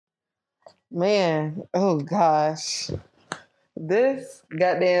Man, oh gosh. This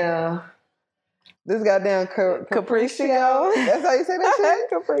goddamn Capriccio. That's how you say that shit?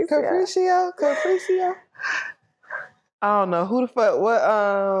 Capriccio. I don't know who the fuck,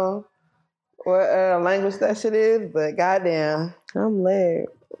 what language that shit is, but goddamn. I'm lit.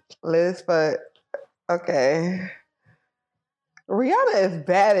 Lit as fuck. Okay. Rihanna is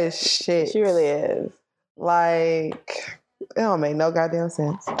bad as shit. She really is. Like, it don't make no goddamn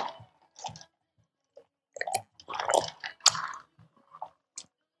sense.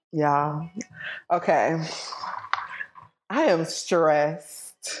 Y'all. Okay. I am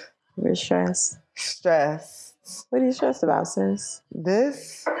stressed. You're stressed. What are you stressed about, sis?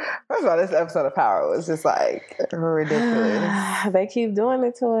 First of all, this episode of Power was just like ridiculous. They keep doing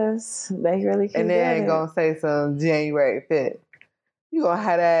it to us. They really keep doing it. And then gonna say some January 5th. You gonna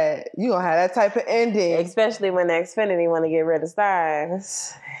have that type of ending. Especially when the Xfinity want to get rid of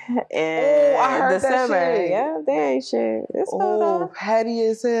stars. And I heard December. That shit. Yeah, they ain't shit. It's cool though. Petty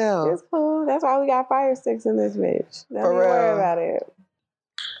as hell. It's cool. That's why we got fire sticks in this bitch. Don't For even real. worry about it.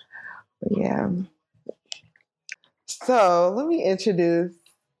 Yeah. So let me introduce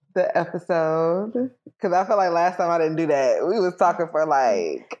the episode, because I feel like last time I didn't do that. We was talking for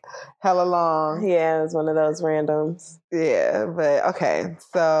like hella long. Yeah, it was one of those randoms. Yeah, but okay.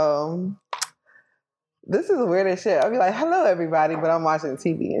 So this is weird as shit. I'll be like, hello everybody, but I'm watching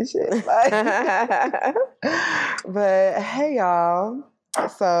TV and shit. Like, but hey y'all.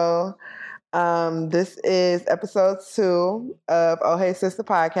 So this is episode 2 of Oh Hey Sister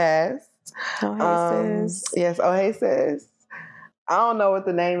podcast. Oh Hey Sis. Yes, Oh Hey Sis. I don't know what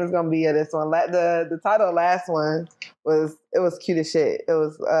the name is gonna be of this one. The title of last one was cute as shit. It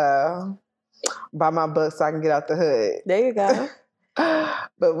was buy my book so I can get out the hood. There you go.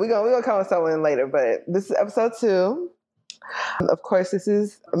 But we're gonna come with something later. But this is episode 2. Of course, this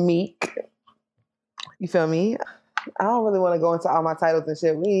is Meek. You feel me? I don't really want to go into all my titles and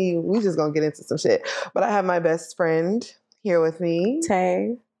shit. We just gonna get into some shit. But I have my best friend here with me.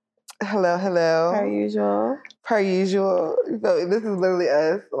 Tay. Hello. Per usual. You feel me? This is literally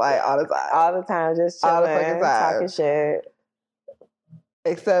us, like all the time. All the time, just chilling, all the fucking time. Talking shit.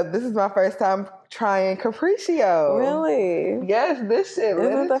 Except this is my first time trying Capriccio. Really? Yes, this shit.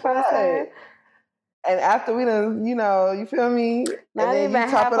 Isn't the first time? And after we done, you feel me? Not even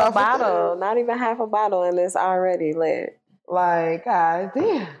half a bottle. Not even half a bottle, and it's already lit. Like, god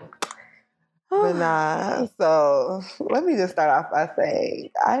damn. But nah. So let me just start off by saying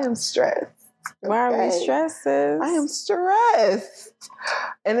I am stressed. Why are we stressed, sis? I am stressed.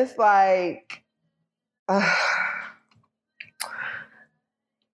 And it's like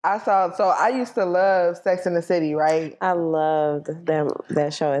I used to love Sex and the City, right? I loved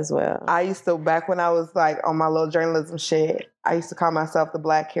that show as well. I used to, back when I was like on my little journalism shit, I used to call myself the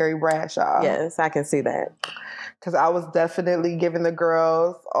Black Carrie Bradshaw. Yes, I can see that. Because I was definitely giving the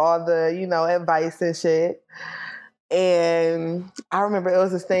girls all the, advice and shit. And I remember it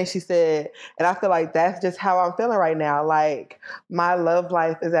was this thing she said, and I feel like that's just how I'm feeling right now. Like, my love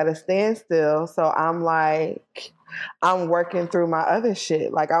life is at a standstill. So I'm like, I'm working through my other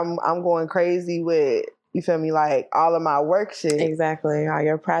shit. Like, I'm going crazy with, you feel me, like all of my work shit. Exactly, all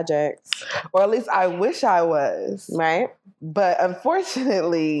your projects. Or at least I wish I was. Right. But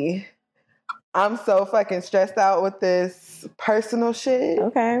unfortunately, I'm so fucking stressed out with this personal shit.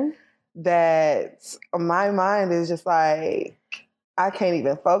 Okay. That my mind is just like, I can't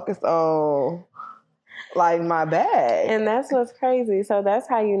even focus on like my bag. And that's what's crazy. So that's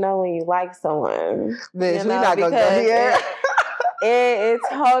how you know when you like someone. Bitch, we're not gonna go here. It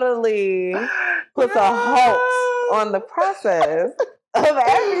totally puts a halt on the process of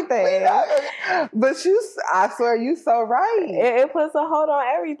everything. But I swear you so right. It puts a hold on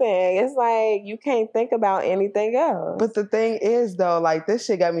everything. It's like you can't think about anything else. But the thing is though, like this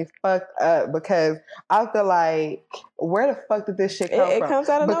shit got me fucked up because I feel like, where the fuck did this shit come from? It comes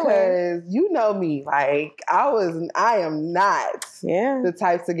out of nowhere. Because you know me, like I am not the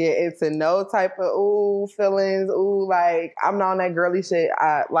type to get into no type of feelings, like I'm not on that girly shit.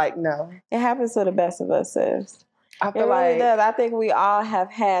 No. It happens to the best of us, sis. I feel it really does. I think we all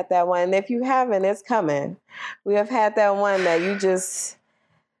have had that one. And if you haven't, it's coming. We have had that one that you just...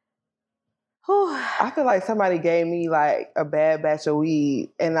 I feel like somebody gave me like a bad batch of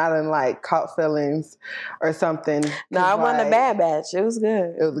weed and I done like caught feelings or something. No, it wasn't a bad batch. It was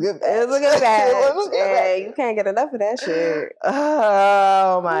good. It was a good batch. It was a good batch. Yeah, you can't get enough of that shit.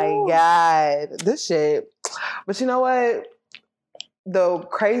 Oh my God. This shit. But you know what? The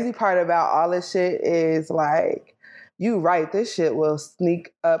crazy part about all this shit is like, you right, this shit will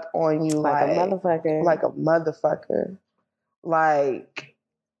sneak up on you like a motherfucker. Like a motherfucker. Like,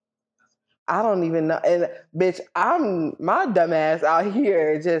 I don't even know. And bitch, my dumb ass out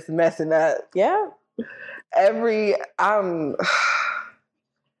here just messing up. Yeah. I'm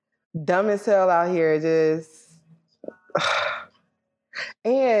dumb as hell out here just.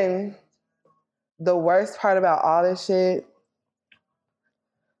 And the worst part about all this shit,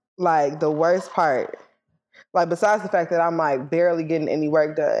 like the worst part, like besides the fact that I'm like barely getting any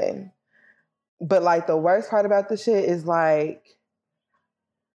work done, but like the worst part about the shit is like,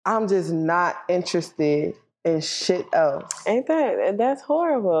 I'm just not interested in shit else. Ain't that's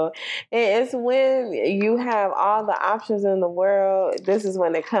horrible. And it's when you have all the options in the world, this is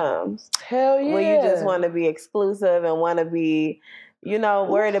when it comes. Hell yeah. When you just want to be exclusive and want to be,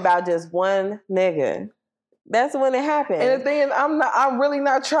 worried about just one nigga. That's when it happens. And the thing is, I'm really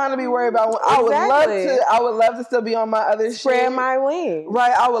not trying to be worried about one. Exactly. I would love to still be on my other shit. Spread my wings.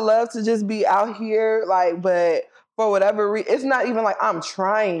 Right. I would love to just be out here, like, but for whatever reason, it's not even like I'm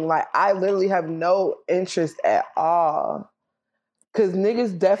trying. Like, I literally have no interest at all. Cause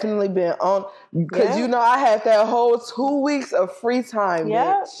niggas definitely been on. Cause I had that whole 2 weeks of free time,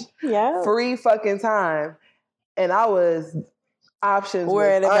 bitch. Yeah. Free fucking time. And I was options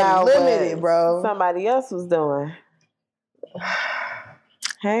worried about unlimited, bro. Somebody else was doing.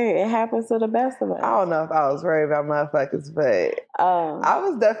 Hey, it happens to the best of us. I don't know if I was worried about motherfuckers, but I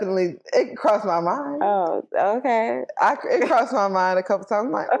was definitely, it crossed my mind. Oh, okay. It crossed my mind a couple times.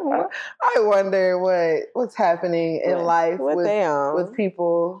 I'm like, I wonder what's happening in life with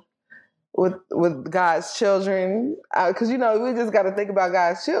people, with God's children. Because, we just got to think about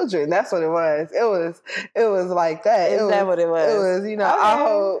God's children. That's what it was. It was like that. Is that what it was? It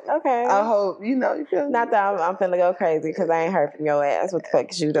was, okay. I hope, you feel me? Not that I'm finna go crazy because I ain't heard from your ass. What the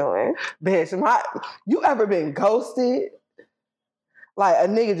fuck is you doing? Bitch, you ever been ghosted? Like, a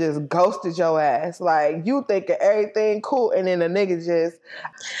nigga just ghosted your ass. Like, you thinking everything cool, and then a nigga just...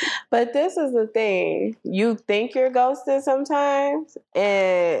 But this is the thing. You think you're ghosted sometimes,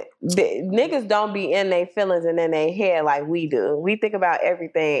 and niggas don't be in their feelings and in their head like we do. We think about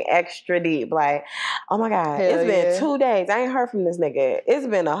everything extra deep. Like, oh my God, it's been 2 days. I ain't heard from this nigga. It's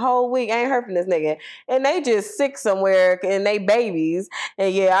been a whole week. I ain't heard from this nigga. And they just sick somewhere, and they babies.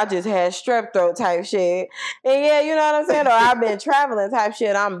 And I just had strep throat type shit. And you know what I'm saying? Or I've been traveling type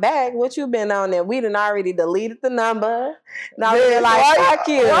shit. I'm back. What you been on there? We done already deleted the number. Now they're like, fuck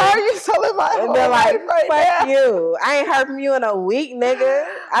you. Why are you telling my And they're like, fuck you. I ain't heard from you in a week, nigga.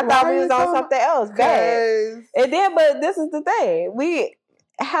 I thought we was on something else. Bad. And then, but this is the thing. We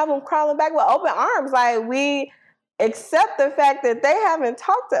have them crawling back with open arms. Like, we accept the fact that they haven't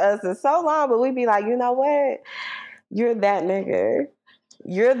talked to us in so long, but we be like, you know what? You're that nigga.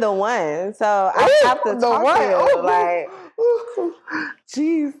 You're the one. So I have to talk to you. Like,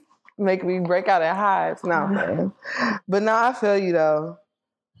 jeez, make me break out in hives. No, man. But no, I feel you though.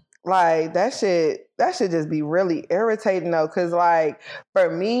 Like, that shit just be really irritating though. Cause like, for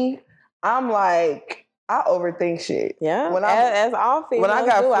me, I'm like, I overthink shit. Yeah. As all females when I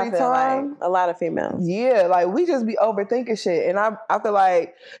got free time, like a lot of females. Yeah, like we just be overthinking shit. And I feel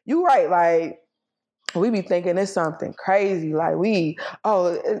like you right, like we be thinking it's something crazy. Like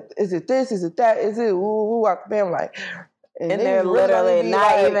is it this? Is it that? Is it woo? I'm like, and they're literally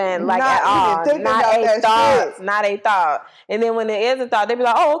not even like at all. Not a thought. Not a thought. And then when there is a thought, they be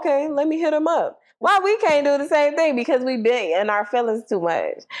like, oh, okay, let me hit them up. Why we can't do the same thing? Because we be in our feelings too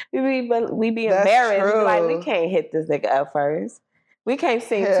much. We be embarrassed. We be like, we can't hit this nigga up first. We can't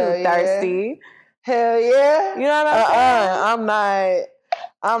seem too thirsty. Hell yeah. You know what I'm saying?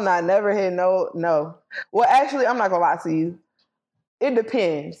 I'm not never hitting no. Well, actually, I'm not gonna lie to you. It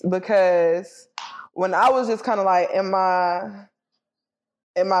depends, because when I was just kind of like in my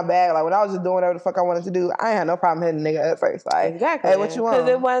bag, like when I was just doing whatever the fuck I wanted to do, I ain't had no problem hitting a nigga up first. Like, exactly. Hey, what you want? Because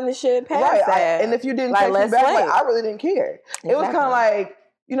it wasn't the shit past that. And if you didn't text me back, like, I really didn't care. Exactly. It was kind of like,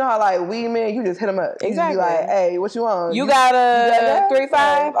 you know how like we men, you just hit them up. You exactly. Just be like, hey, what you want? You got a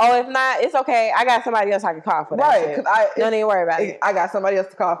 3-5? Oh, if not, it's okay. I got somebody else I can call for that. Right. Don't even worry about it. I got somebody else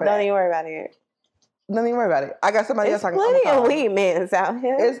to call for that. Don't even worry about it. Don't even worry about it. I got somebody else I can call. There's plenty of weed men out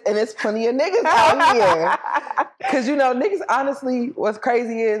here. It's plenty of niggas out here. Because, niggas, honestly, what's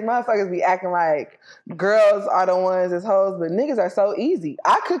crazy is motherfuckers be acting like girls are the ones as hoes, but niggas are so easy.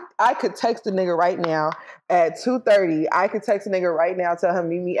 I could text a nigga right now at 2:30. I could text a nigga right now, tell him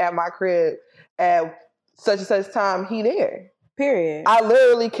meet me at my crib at such and such time. He there. Period. I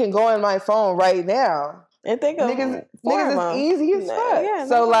literally can go in my phone right now. And think of niggas is easy as fuck. Yeah,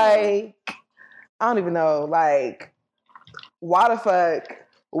 so like, I don't even know, like, why the fuck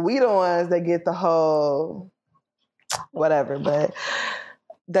we the ones that get the whole whatever, but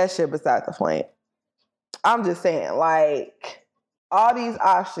that shit beside the point. I'm just saying, like, all these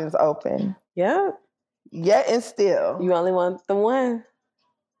options open. Yep. Yet and still. You only want the one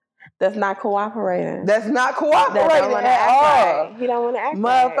that's not cooperating. That's not cooperating that don't at all. right. He don't want to act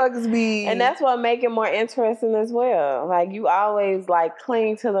Motherfuckers right. be... And that's what make it more interesting as well. Like, you always, like,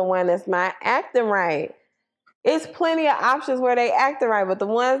 cling to the one that's not acting right. It's plenty of options where they acting right, but the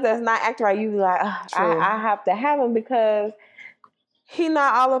ones that's not acting right, you be like, I have to have him because he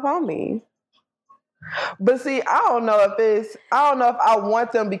not all up on me. But see, I don't know if I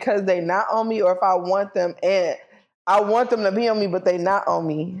want them because they not on me, or if I want them and I want them to be on me, but they not on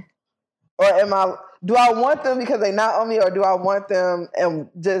me. Or do I want them because they not on me, or do I want them and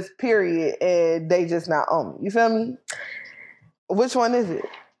just period and they just not on me? You feel me? Which one is it?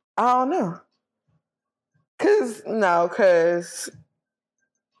 I don't know. Cause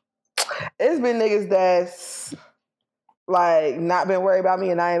it's been niggas that's like not been worried about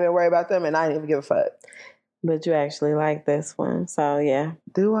me and I ain't been worried about them and I ain't even give a fuck. But you actually like this one, so yeah.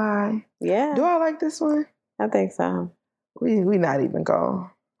 Do I? Yeah. Do I like this one? I think so. We not even going.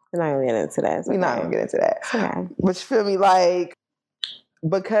 We're not gonna get into that. We're not gonna get into that. Okay. But you feel me? Like,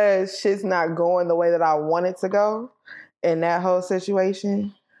 because shit's not going the way that I want it to go in that whole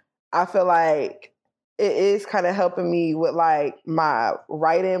situation, I feel like it is kind of helping me with like my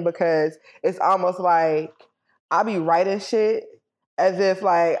writing, because it's almost like I be writing shit as if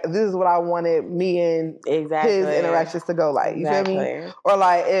like this is what I wanted me and his interactions to go like. You feel me? Or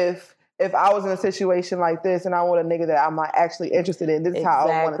like if I was in a situation like this and I want a nigga that I'm like actually interested in, this is how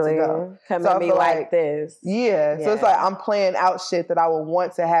I want it to go. Come at me like this. Yeah. So it's like I'm playing out shit that I would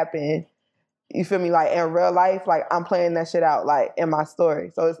want to happen. You feel me? Like in real life, like I'm playing that shit out like in my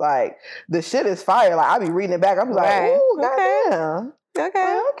story. So it's like the shit is fire. Like I be reading it back. I'm like, ooh, goddamn.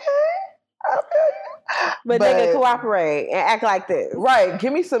 Okay. I feel you. But nigga, cooperate and act like this. Right.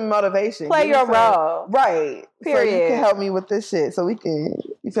 Give me some motivation. Play your role. Right. Period. So you can help me with this shit. So we can,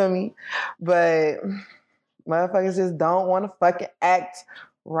 you feel me? But motherfuckers just don't want to fucking act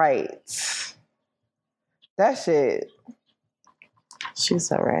right. That shit. She's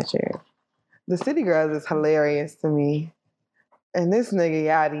so ratchet. The City Girls is hilarious to me. And this nigga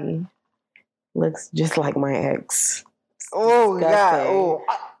Yachty looks just like my ex. Oh, God. Oh.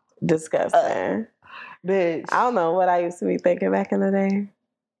 Disgusting. Bitch. I don't know what I used to be thinking back in the day.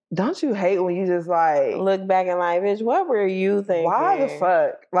 Don't you hate when you just like... look back and like, bitch, what were you thinking? Why the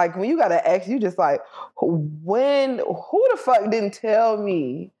fuck? Like, when you got an ex, you just like, who the fuck didn't tell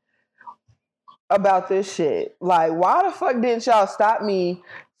me about this shit? Like, why the fuck didn't y'all stop me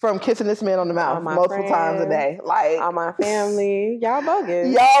from kissing this man on the mouth multiple times a day? Like, all my family. Y'all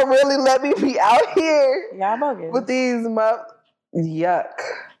bogus. Y'all really let me be out here. Y'all bogus. With these yuck.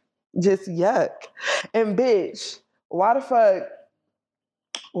 Just yuck. And bitch, why the fuck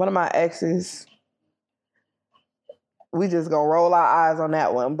one of my exes, we just gonna roll our eyes on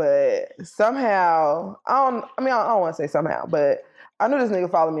that one, but somehow, I don't want to say somehow, but I knew this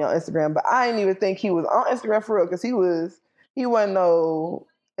nigga followed me on Instagram, but I didn't even think he was on Instagram for real, because he wasn't no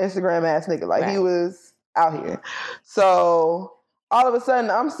Instagram ass nigga. Like, He was out here. So all of a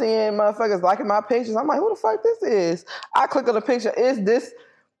sudden, I'm seeing motherfuckers liking my pictures. I'm like, who the fuck this is? I click on the picture. Is this...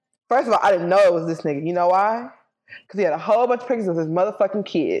 First of all, I didn't know it was this nigga. You know why? Because he had a whole bunch of pictures of his motherfucking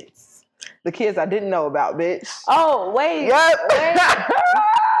kids. The kids I didn't know about, bitch. Oh, wait. Yep. Wait.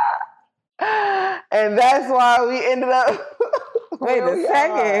 And that's why we ended up... Wait a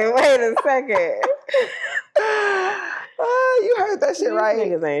second. You heard that shit, right?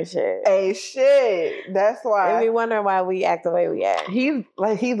 Niggas ain't shit. Ain't shit. That's why. And we wonder why we act the way we act. He's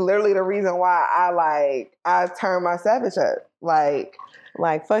literally the reason why I turned my savage up. Like,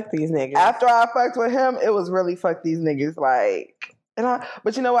 fuck these niggas. After I fucked with him, it was really fuck these niggas. Like,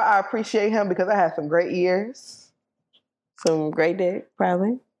 but you know what? I appreciate him because I had some great years. Some great dick,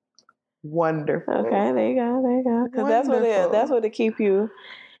 probably. Wonderful. Okay, there you go. Because that's what it is. That's what to keep you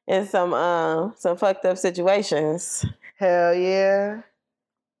in some fucked up situations. Hell yeah.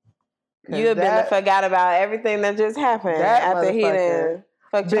 You have been forgot about everything that just happened after he done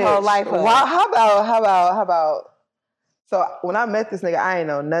fucked your whole life up. Wow, how about? So when I met this nigga, I ain't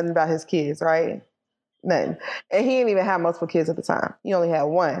know nothing about his kids, right? Nothing. And he didn't even have multiple kids at the time. He only had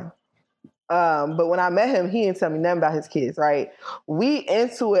one. But when I met him, he didn't tell me nothing about his kids, right? We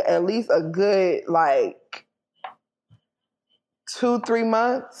into it at least a good, like, 2-3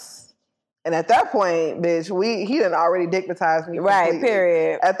 months. And at that point, bitch, he done already dignitized me. Right, completely.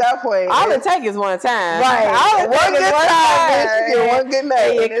 Period. At that point. All it take is one time. Right. One good time, bitch. You get one good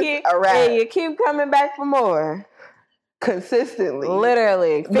night. And you keep coming back for more. consistently,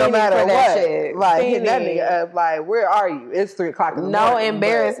 literally, no matter for that what, shit. like hit that nigga up, like, where are you? It's 3 o'clock in the morning. No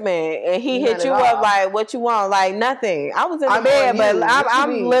embarrassment, and he hit you up like, what you want? Like nothing. I was in the I'm bed, on but you.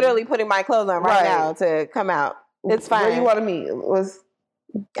 I'm literally putting my clothes on right now to come out. It's fine. Where you want to meet? Was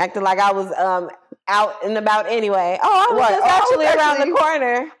acting like I was out and about anyway. Oh, I was just actually around the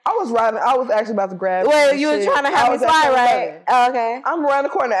corner. I was actually about to grab. Well, you were trying to have me slide, right? Oh, okay. I'm around the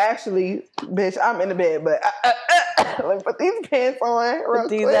corner, actually, bitch. I'm in the bed, but let me put these pants on real quick.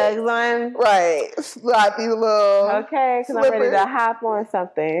 These eggs on. Right. Slide these little. Okay, because I'm ready to hop on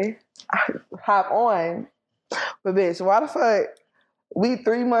something. Hop on. But bitch, why the fuck? We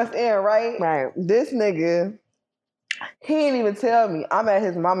 3 months in, right? Right. This nigga, he didn't even tell me. I'm at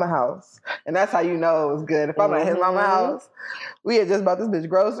his mama house. And that's how you know it was good. If I'm at his mama house, we had just bought this bitch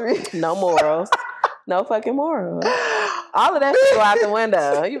groceries. No morals. No fucking morals. All of that shit go out the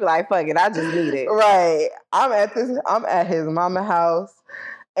window. You be like, fuck it, I just need it. Right. I'm at his mama house,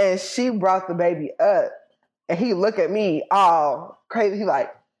 and she brought the baby up. And he look at me all crazy. He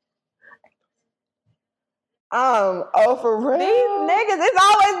like, oh, for real? These niggas, it's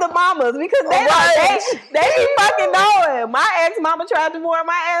always the mamas because they be fucking knowing. My ex-mama tried to warn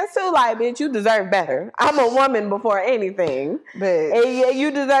my ass too. Like, bitch, you deserve better. I'm a woman before anything. Bitch. And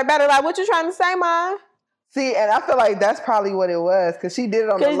you deserve better. Like, what you trying to say, Ma? See, and I feel like that's probably what it was, because she did it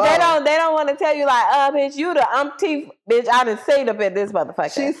on the low. Because they don't want to tell you, like, bitch, you the umpteenth bitch I done stayed up at this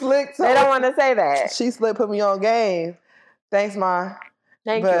motherfucker. She slick. They don't want to say that. She slick, put me on game. Thanks, Ma.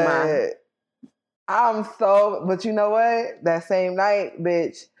 Thank you, Ma. But you know what? That same night,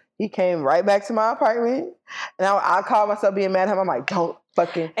 bitch, he came right back to my apartment. And I called myself being mad at him. I'm like, don't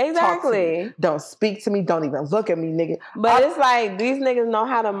fucking talk to me. Don't speak to me. Don't even look at me, nigga. But it's like, these niggas know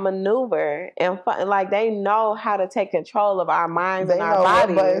how to maneuver. And like, they know how to take control of our minds and our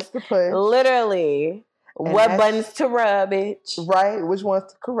bodies. What buttons to push. Literally. And what buttons to rub, bitch. Right. Which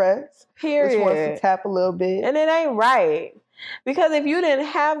ones to correct. Period. Which ones to tap a little bit. And it ain't right. Because if you didn't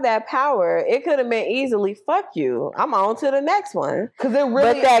have that power, it could have been easily fuck you. I'm on to the next one. Because it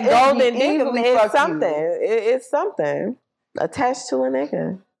really, but that golden dick is something. It's something attached to a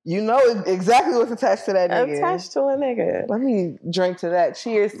nigga. You know exactly what's attached to that nigga. Attached to a nigga. Let me drink to that.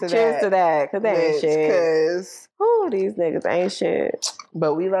 Cheers to that. Cheers to that. Because they ain't shit. Because these niggas ain't shit.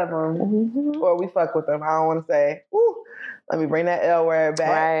 But we love them. Mm-hmm. Or we fuck with them. I don't want to say. Ooh, let me bring that L word back.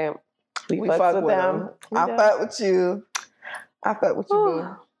 Right. We fuck with them. I fuck with you. I fuck with you,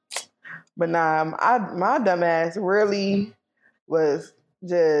 boo. But nah, my dumb ass really was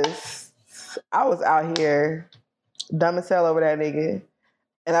just, I was out here dumb as hell over that nigga.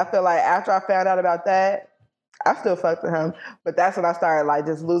 And I feel like after I found out about that, I still fucked with him. But that's when I started like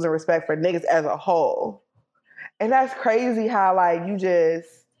just losing respect for niggas as a whole. And that's crazy how like you just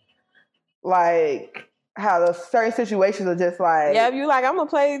like how those certain situations are just like, yeah, you like, I'm gonna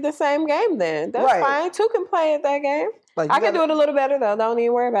play the same game then. That's fine. Two can play at that game. Like, I can do it a little better though. Don't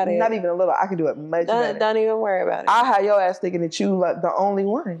even worry about it. Not even a little. I can do it much better. Don't even worry about it. I had your ass thinking that you like the only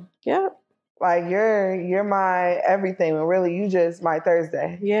one. Yeah. Like you're my everything, and really you just my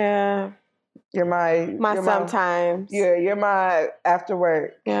Thursday. Yeah. You're my sometimes. You're my after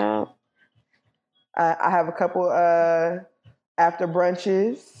work. Yeah. I have a couple after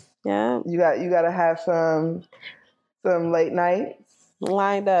brunches. Yeah. You got to have some late nights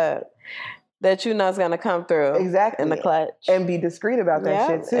lined up that you know is gonna come through exactly in the clutch, and be discreet about that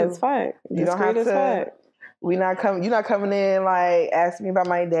shit too. It's fine. You don't have to. You're not coming in like asking me about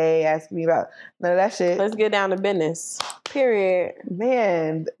my day, asking me about none of that shit. Let's get down to business. Period.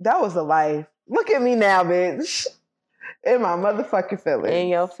 Man, that was a life. Look at me now, bitch. In my motherfucking feelings. In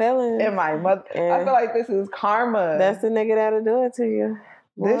your feelings. In my mother. I feel like this is karma. That's the nigga that'll do it to you.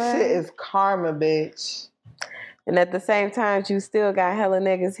 This shit is karma, bitch. And at the same time, you still got hella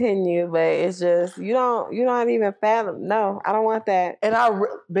niggas hitting you, but it's just you don't even fathom. No, I don't want that. And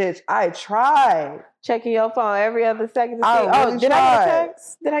I tried checking your phone every other second to see. Really did I get a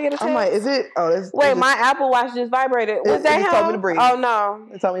text? Did I get a text? I'm like, is it? Wait, my Apple Watch just vibrated. Was that him? Told me to breathe. Oh no,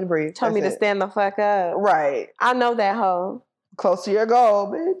 it told me to breathe. Told me to stand the fuck up. Right. I know that hoe. Close to your goal,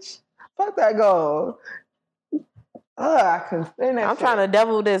 bitch. Fuck that goal. I couldn't stand that. I'm trying to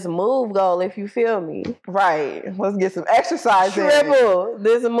double this move goal, if you feel me. Right. Let's get some exercise Triple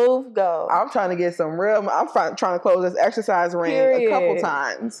this move goal. I'm trying to get some real. I'm trying to close this exercise ring a couple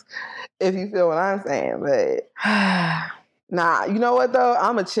times, if you feel what I'm saying. But nah, you know what though?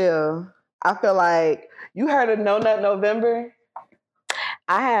 I'ma chill. I feel like you heard of No Nut November.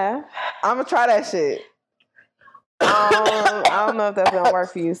 I have. I'm gonna try that shit. I don't know if that's gonna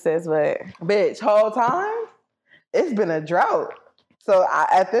work for you, sis, but bitch, whole time it's been a drought. So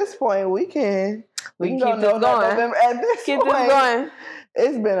at this point, we can We can keep this going. November at this keep point. This going.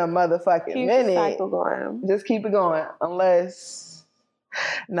 It's been a motherfucking minute. The cycle going. Just keep it going. Unless,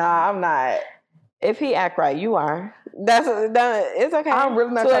 nah, I'm not. If he act right, you are. It's okay. I'm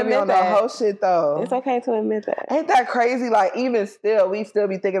really not trying to be on the whole shit though. It's okay to admit that. Ain't that crazy? Like even still, we still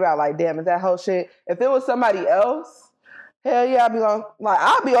be thinking about like, damn, is that whole shit? If it was somebody else, hell yeah,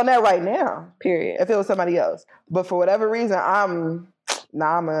 I'll be on that right now. Period. If it was somebody else. But for whatever reason, I'm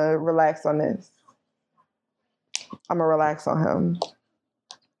gonna relax on this. I'm gonna relax on him.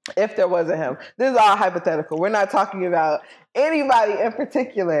 If there wasn't him. This is all hypothetical. We're not talking about anybody in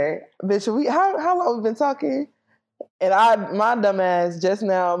particular. Bitch, how long we been talking? And my dumb ass just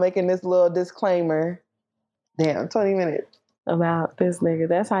now making this little disclaimer. Damn, 20 minutes. About this nigga.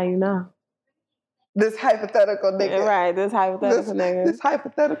 That's how you know. This hypothetical nigga. Right, this hypothetical nigga. This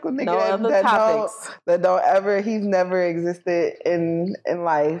hypothetical nigga. No other topics. He's never existed in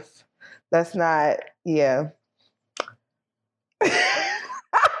life. That's not, yeah.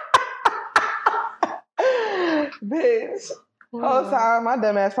 Bitch. Whole time, my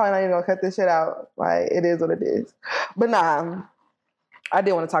dumb ass probably not even gonna cut this shit out. Like, it is what it is. But nah, I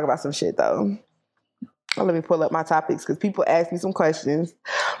did want to talk about some shit though. Let me pull up my topics because people asked me some questions.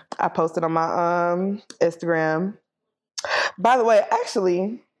 I posted on my Instagram. By the way,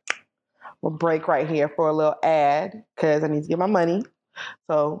 actually, we'll break right here for a little ad because I need to get my money.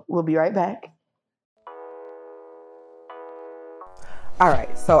 So we'll be right back. All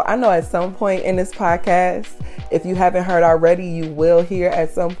right, so I know at some point in this podcast, if you haven't heard already, you will hear at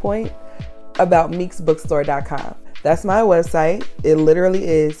some point about meeksbookstore.com. That's my website. It literally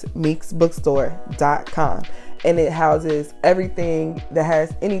is meeksbookstore.com. And it houses everything that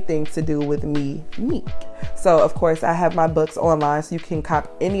has anything to do with me, Meek. So, of course, I have my books online, so you can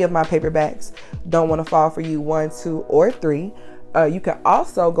cop any of my paperbacks. Don't Want to Fall for You 1, 2, or 3. You can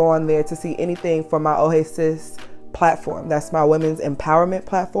also go on there to see anything from my Oasis platform. That's my women's empowerment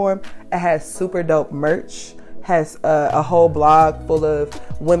platform. It has super dope merch, has a whole blog full of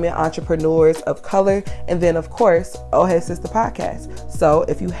women entrepreneurs of color, and then of course Oasis the podcast. So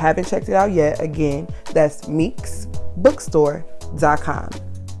if you haven't checked it out yet, again, that's meeksbookstore.com.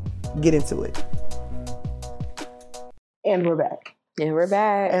 Get into it. And we're back. And we're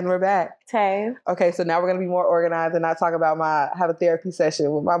back. Tay. Okay, so now we're gonna be more organized and not talk about have a therapy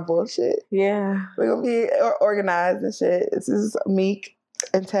session with my bullshit. Yeah. We're gonna be organized and shit. This is Meek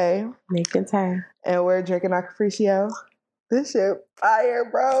and Tay. Meek and Tay. And we're drinking our Capriccio. This shit fire,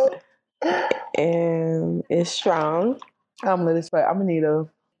 bro. And it's strong. I'm lit as fuck. I'm gonna need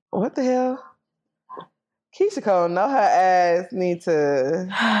what the hell? Keisha Cole know her ass need to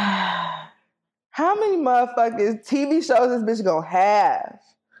how many motherfuckers TV shows this bitch gonna have?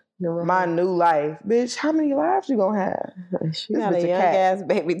 My new life. Bitch, how many lives you gonna have? She got a young ass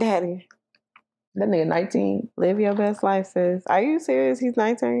baby daddy. That nigga 19. Live your best life, sis. Are you serious? He's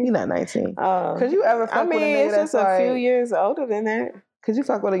 19? He's not 19. Oh. Could you ever fuck with a nigga it's just a few years older than that. Could you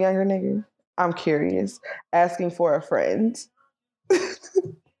fuck with a younger nigga? I'm curious. Asking for a friend.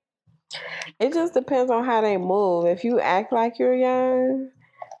 It just depends on how they move. If you act like you're young,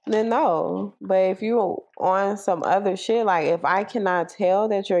 then no. But if you on some other shit, like if I cannot tell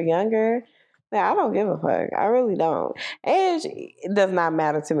that you're younger, then I don't give a fuck. I really don't. Age does not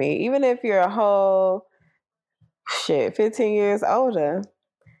matter to me. Even if you're a whole 15 years older.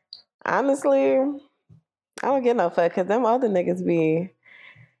 Honestly, I don't get no fuck because them other niggas be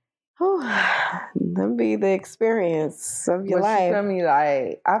them be the experience of your life. You feel me?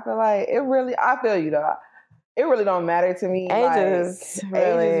 Like I feel you though. It really don't matter to me. Age is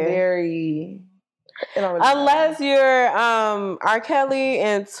very. Unless you're R. Kelly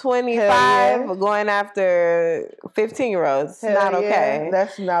and 25 going after 15-year-olds. Not okay.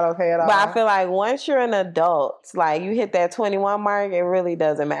 That's not okay at all. But I feel like once you're an adult, like you hit that 21 mark, it really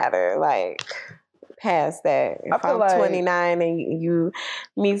doesn't matter. Like past that. If I'm 29 and you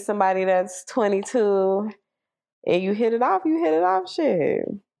meet somebody that's 22 and you hit it off, shit.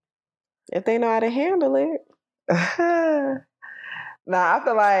 If they know how to handle it. Nah, I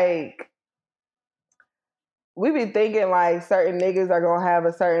feel like we be thinking like certain niggas are gonna have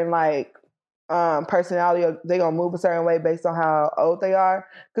a certain like personality, or they gonna move a certain way based on how old they are.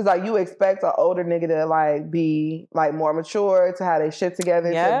 Cause like you expect an older nigga to like be like more mature, to have their shit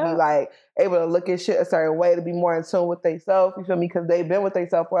together, to be like able to look at shit a certain way, to be more in tune with themselves. You feel me? Cause they've been with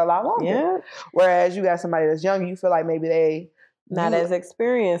themselves for a lot longer. Yeah. Whereas you got somebody that's young, you feel like maybe they not as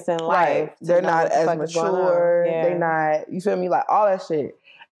experienced in life. Right. They're not as mature. They not, you feel me? Like all that shit.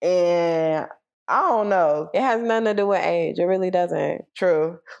 And I don't know. It has nothing to do with age. It really doesn't.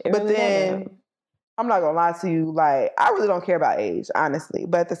 True. But really then, doesn't. I'm not going to lie to you. Like, I really don't care about age, honestly.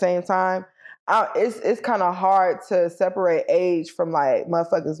 But at the same time, it's kind of hard to separate age from like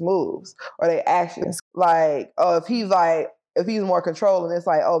motherfuckers' moves or their actions. Like, oh, if he's more controlling, it's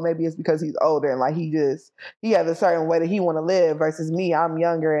like, oh, maybe it's because he's older and like he has a certain way that he want to live versus me. I'm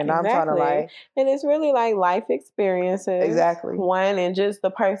younger and I'm trying to like. And it's really like life experiences. Exactly. One, and just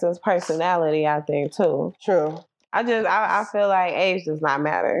the person's personality, I think, too. True. I feel like age does not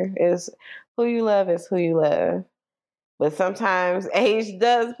matter. It's who you love is who you love. But sometimes age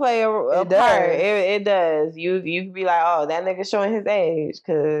does play a part. It does. You can be like, oh, that nigga showing his age,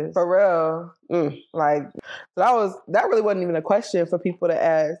 cause for real. Like that really wasn't even a question for people to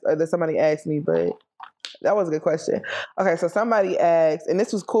ask, or that somebody asked me, but that was a good question. Okay, so somebody asked, and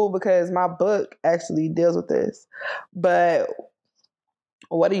this was cool because my book actually deals with this. But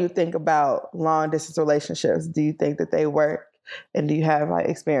what do you think about long distance relationships? Do you think that they work, and do you have like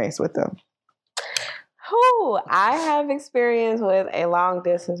experience with them? I have experience with a long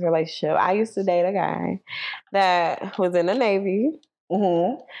distance relationship. I used to date a guy that was in the Navy.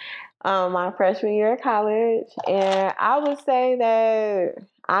 My freshman year of college, and I would say that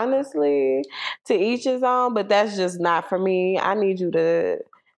honestly, to each his own. But that's just not for me. I need you to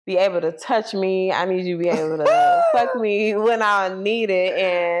be able to touch me. I need you to be able to fuck me when I need it.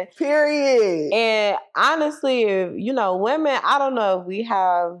 And period. And honestly, if women, I don't know if we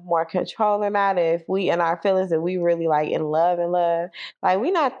have more control or not. If we in our feelings, if we really like in love, like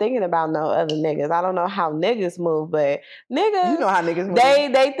we not thinking about no other niggas. I don't know how niggas move, but niggas, you know how niggas move.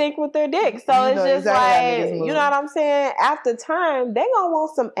 They think with their dick. So it's just exactly like, you know what I'm saying? After time, they gonna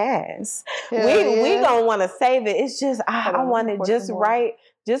want some ass. We gonna want to save it. It's just I want it just right.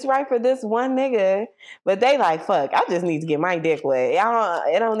 Just right for this one nigga, but they like, fuck, I just need to get my dick wet.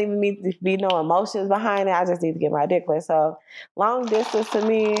 It don't even need to be no emotions behind it. I just need to get my dick wet. So long distance to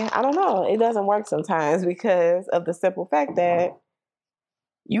me, I don't know. It doesn't work sometimes because of the simple fact that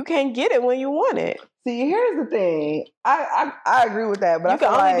you can't get it when you want it. See, here's the thing. I agree with that, but you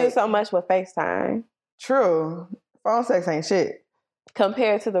can only do so much with FaceTime. True. Phone sex ain't shit.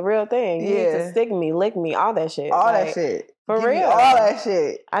 Compared to the real thing. You need to stick me, lick me, all that shit. All that shit. For Give real. Me all that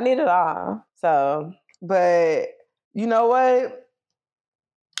shit. I need it all. So. But you know what?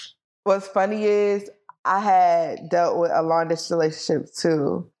 What's funny is I had dealt with a long distance relationship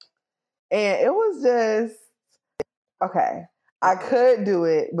too. And it was just, okay, I could do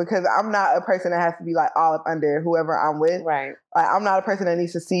it because I'm not a person that has to be like all up under whoever I'm with. Right. Like I'm not a person that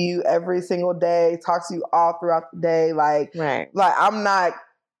needs to see you every single day, talk to you all throughout the day. Like I'm not,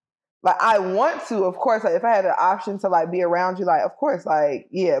 like I want to, of course, like if I had the option to like be around you, like of course, like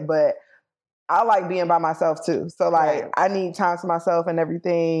yeah, but I like being by myself too. So like I need time to myself and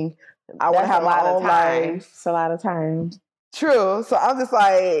everything. I want to have my own life. It's a lot of time. True. So I'm just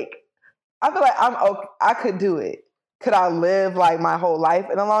like, I feel like I'm okay. I could do it. Could I live like my whole life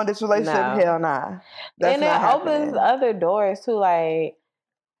in a long distance relationship? No. Hell nah. And it opens other doors too. Like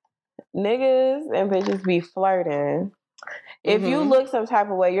niggas and bitches be flirting. If you look some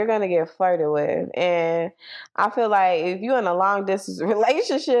type of way, you're going to get flirted with. And I feel like if you're in a long distance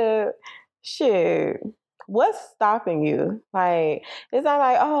relationship, shit, what's stopping you? Like, it's not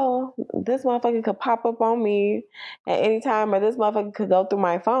like, oh, this motherfucker could pop up on me at any time or this motherfucker could go through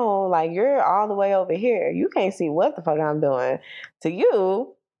my phone. Like, you're all the way over here. You can't see what the fuck I'm doing. To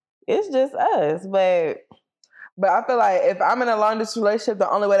you, it's just us. But I feel like if I'm in a long distance relationship, the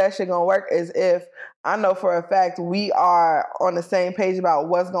only way that shit gonna work is if I know for a fact we are on the same page about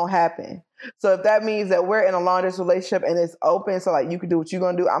what's gonna happen. So if that means that we're in a long distance relationship and it's open, so like you can do what you're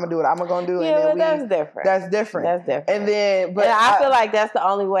gonna do, I'm gonna do what I'm gonna do. Yeah, and then that's different. And then, but I feel like that's the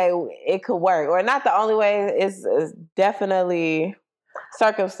only way it could work, or not the only way. It's definitely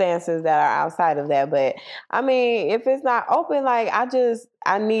circumstances that are outside of that. But I mean, if it's not open, like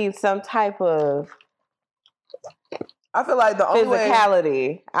I need some type of. I feel like the only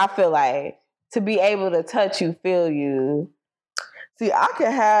physicality. I feel like to be able to touch you, feel you. See, I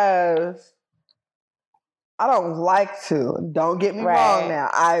don't like to. Don't get me wrong now.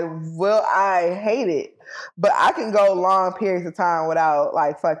 I hate it. But I can go long periods of time without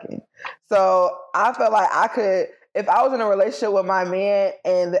like fucking. So I felt like I could, if I was in a relationship with my man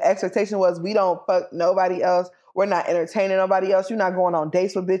and the expectation was we don't fuck nobody else, we're not entertaining nobody else, you're not going on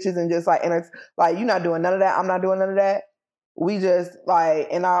dates with bitches and just like you're not doing none of that, I'm not doing none of that. We just like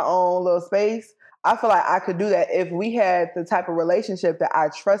in our own little space. I feel like I could do that if we had the type of relationship that I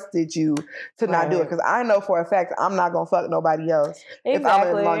trusted you to not do it. Because I know for a fact I'm not going to fuck nobody else if I'm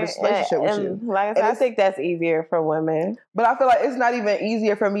in a long distance relationship with you. Like I said, I think that's easier for women. But I feel like it's not even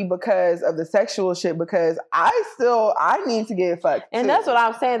easier for me because of the sexual shit, because I need to get fucked And too. That's what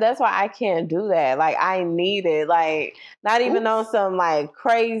I'm saying. That's why I can't do that. Like I need it. Like not even on some like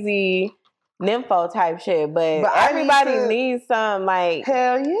crazy nympho type shit, but But everybody needs some, like,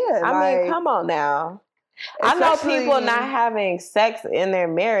 hell yeah. I mean, come on now. I know people not having sex in their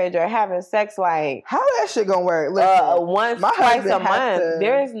marriage or having sex like how that shit gonna work? Listen, once, twice a month.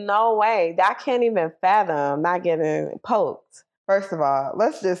 There's no way. I can't even fathom not getting poked. First of all,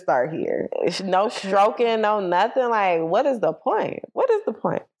 let's just start here. No stroking, no nothing. Like, what is the point? What is the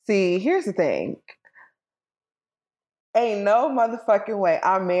point? See, here's the thing. Ain't no motherfucking way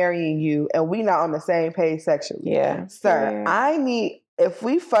I'm marrying you and we not on the same page sexually. Yeah, sir. Yeah. I need if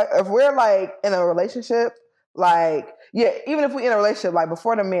we're like in a relationship, like even if we in a relationship, like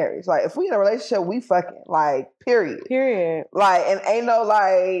before the marriage, like if we in a relationship, we fucking like period. Like, and ain't no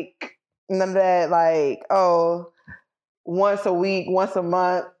like none of that like once a week, once a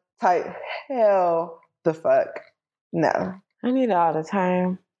month type. Hell the fuck no. I need it all the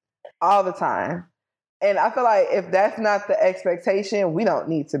time. All the time. And I feel like if that's not the expectation, we don't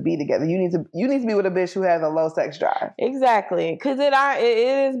need to be together. You need to be with a bitch who has a low sex drive. Exactly, because it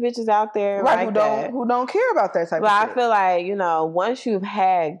is bitches out there right who don't care about that type. But of shit. I feel like once you've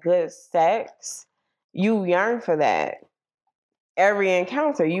had good sex, you yearn for that. Every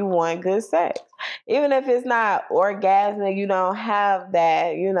encounter, you want good sex, even if it's not orgasmic. You don't have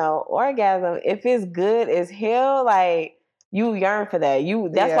that orgasm. If it's good as hell, like. You yearn for that.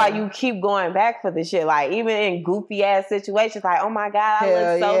 That's why you keep going back for the shit. Like, even in goofy ass situations, like, oh my God,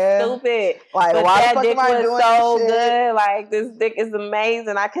 I look so stupid. Like, but why that the fuck dick am I was doing so this shit? good. Like, this dick is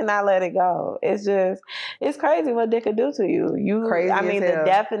amazing. I cannot let it go. It's crazy what dick could do to you. Crazy I mean, the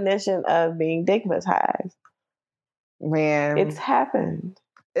definition of being dickmatized. Man. It's happened.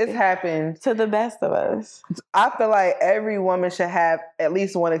 It's happened to the best of us. I feel like every woman should have at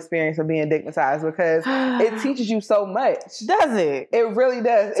least one experience of being dickmatized because it teaches you so much. Does it? It really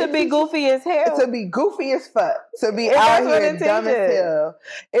does. To be goofy as hell. To be goofy as fuck. To be out here dumb as hell.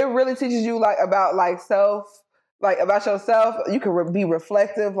 It really teaches you about about yourself. You can be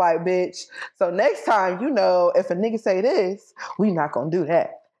reflective, like, bitch. So next time, if a nigga say this, we not gonna do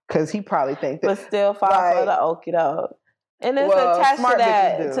that because he probably think that. But still fall for the okie doke. And it's attached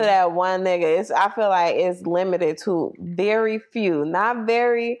to that one nigga. I feel like it's limited to very few, not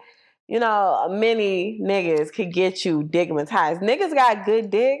very, many niggas could get you dickmatized. Niggas got good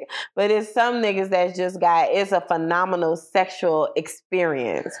dick, but it's some niggas that it's a phenomenal sexual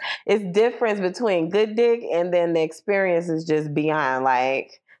experience. It's difference between good dick and then the experience is just beyond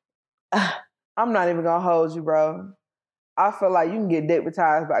like. I'm not even gonna hold you, bro. I feel like you can get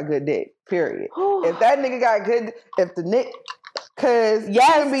dickmatized by good dick, period. If that nigga got good, because you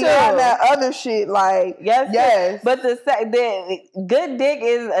can be on that other shit, like, yes. But the good dick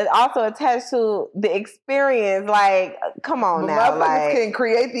is also attached to the experience, like, come on now. Like, can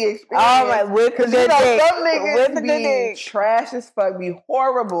create the experience. Oh, right, with the good dick. Some niggas be trash as fuck, be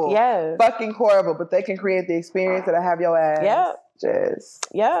horrible. Yes. Fucking horrible, but they can create the experience that I have your ass.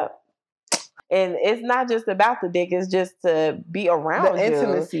 Yep. And it's not just about the dick; it's just to be around the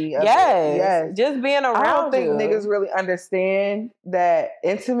intimacy. Yes, just being around. I don't think niggas really understand that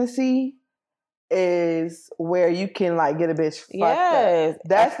intimacy is where you can like get a bitch fucked up.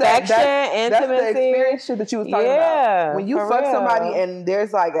 That's affection, intimacy. That's the experience shit that you was talking about. When you fuck somebody and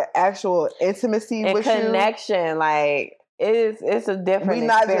there's like an actual intimacy with you, connection, like. It's a different we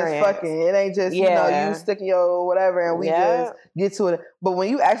not experience. Just fucking. It ain't just, you sticking your whatever and we just get to it. But when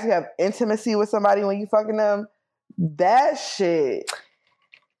you actually have intimacy with somebody when you fucking them, that shit,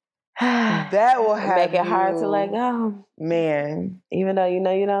 that will have make it hard to let go. Man. Even though you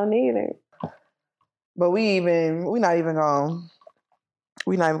know you don't need it. But we're not even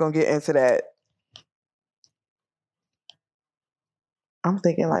gonna get into that. I'm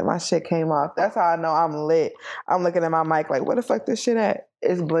thinking like my shit came off. That's how I know I'm lit. I'm looking at my mic like, where the fuck this shit at?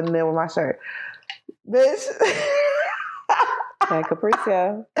 It's blending in with my shirt. Bitch. That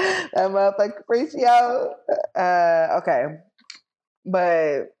Capriccio. That motherfucker Capriccio. Okay.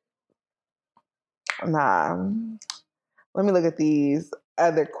 But nah. Let me look at these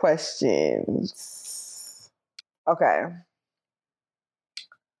other questions. Okay.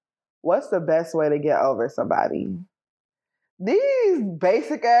 What's the best way to get over somebody? These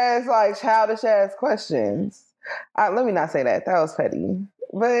basic ass, like childish ass questions. Let me not say that. That was petty.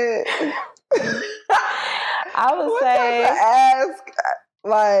 But I would say ask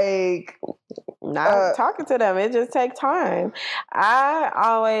like not talking to them. It just takes time. I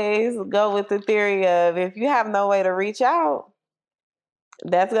always go with the theory of if you have no way to reach out,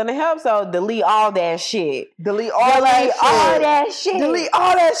 That's gonna help. So delete all that shit. Delete all that shit. Delete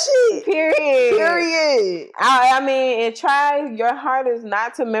all that shit. Period. I mean, and try your hardest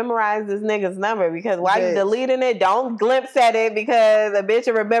not to memorize this nigga's number, because while you deleting it, don't glimpse at it, because a bitch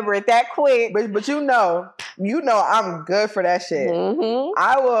will remember it that quick. But you know I'm good for that shit. Mm-hmm.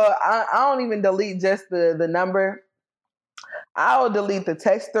 I don't even delete just the number. I will delete the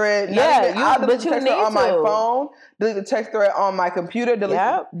text thread. I'll delete the text thread on my phone. Delete the text thread on my computer.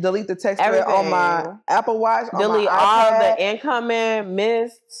 Delete the text thread on my Apple Watch. Delete on my all iPad. the incoming,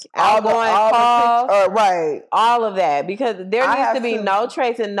 missed, outgoing calls. Right. All of that. Because there needs to be no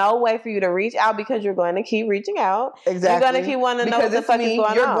trace and no way for you to reach out, because you're going to keep reaching out. Exactly. You're going to keep wanting to know what the fuck is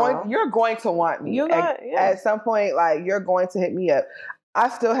going on. You're going to want me. At some point, like, you're going to hit me up. I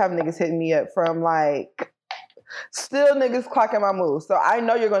still have niggas hitting me up from, like... Still niggas clocking my moves. So I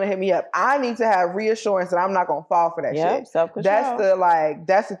know you're going to hit me up. I need to have reassurance that I'm not going to fall for that shit. Self-control.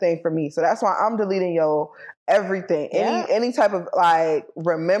 That's the thing for me. So that's why I'm deleting your everything. Any type of like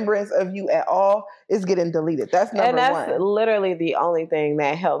remembrance of you at all is getting deleted. That's number one. And that's literally the only thing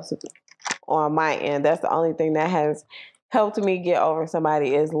that helps on my end. That's the only thing that has helped me get over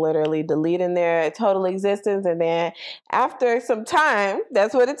somebody, is literally deleting their total existence. And then after some time,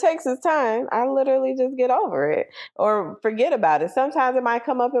 that's what it takes, is time, I literally just get over it or forget about it. Sometimes it might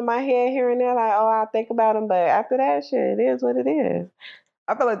come up in my head here and there, like, oh, I'll think about them. But after that shit, it is what it is.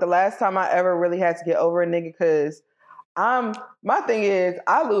 I feel like the last time I ever really had to get over a nigga, because my thing is,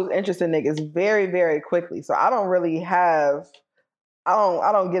 I lose interest in niggas very, very quickly. So I don't really have...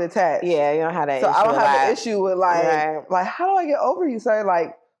 I don't get attached. Yeah, you don't have that issue. So I don't have the the issue with like, how do I get over you, sir?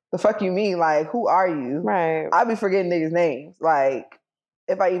 Like, the fuck you mean? Like, who are you? Right. I be forgetting niggas' names. Like,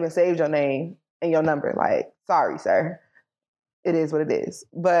 if I even saved your name and your number, like, sorry, sir. It is what it is.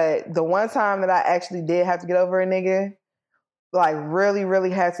 But the one time that I actually did have to get over a nigga, like, really,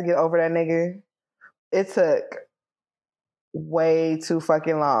 really had to get over that nigga, it took way too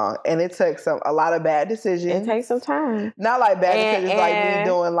fucking long, and it took a lot of bad decisions. It takes some time. Not like bad decisions, like me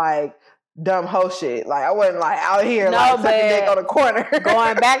doing like dumb hoe shit. Like, I wasn't like out here like sucking dick on the corner,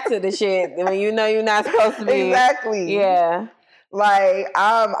 going back to the shit when you know you're not supposed to be. Exactly. Yeah. Like,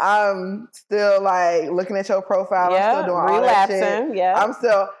 I'm still like looking at your profile. I'm still doing all that shit. Yeah. I'm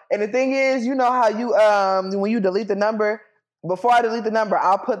still, and the thing is, you know how you when you delete the number, before I delete the number,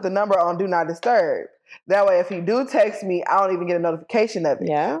 I'll put the number on do not disturb. That way, if he do text me, I don't even get a notification of it.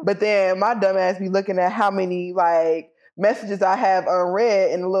 Yeah. But then my dumb ass be looking at how many like messages I have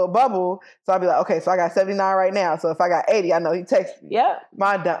unread in the little bubble. So I'll be like, okay, so I got 79 right now. So if I got 80, I know he texted me. Yeah.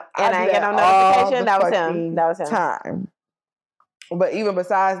 My dumb. And I get no notification. That was him. Time. But even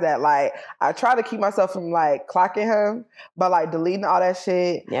besides that, like, I try to keep myself from like clocking him by like deleting all that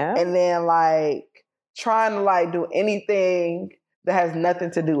shit. Yeah. And then like trying to like do anything that has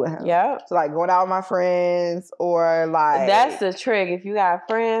nothing to do with him. Yeah. So like going out with my friends, or like... That's the trick. If you got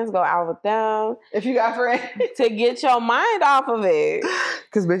friends, go out with them. If you got friends. To get your mind off of it.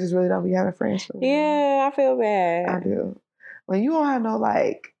 Because bitches really don't be having friends for real. Yeah, I feel bad. I do. When you don't have no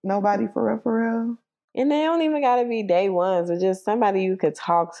like nobody for real. And they don't even gotta be day ones, or just somebody you could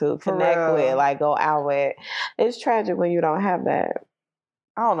talk to, connect with, like go out with. It's tragic when you don't have that.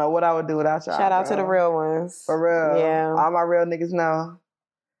 I don't know what I would do without y'all. Shout out to the real ones. For real. Yeah. All my real niggas know.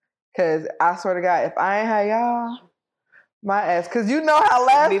 Because I swear to God, if I ain't had y'all, my ass. Because you know how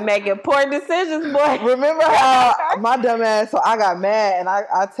last... Be making poor decisions, boy. Remember how my dumb ass, so I got mad and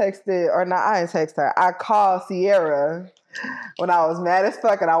I texted, or not, I didn't text her. I called Sierra when I was mad as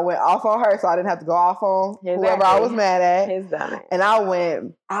fuck, and I went off on her so I didn't have to go off on whoever I was mad at. His dumb ass. And I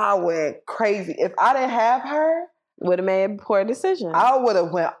went crazy. If I didn't have her... Would have made a poor decision. I would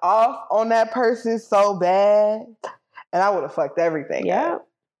have went off on that person so bad, and I would have fucked everything. Yeah.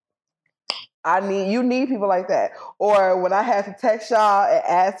 You need people like that. Or when I had to text y'all and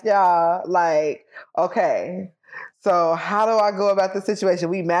ask y'all, like, okay, so how do I go about this situation?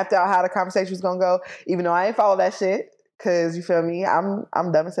 We mapped out how the conversation was gonna go, even though I ain't follow that shit. Cause you feel me? I'm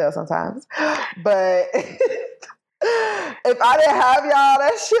dumb as hell sometimes. But if I didn't have y'all,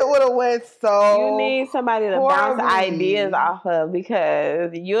 that shit would have went so... You need somebody to bounce ideas off of,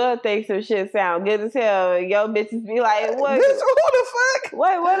 because you'll think some shit sound good as hell. Your bitches be like, what? Bitch, who the fuck?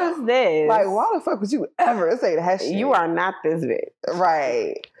 Wait, what is this? Like, why the fuck would you ever say that shit? You are not this bitch.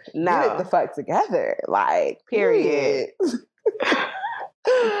 Right. No. Get it the fuck together. Like, period.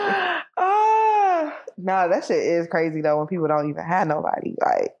 No, that shit is crazy though when people don't even have nobody.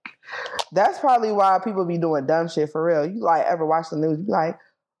 Like, that's probably why people be doing dumb shit for real. You like ever watch the news, you be like,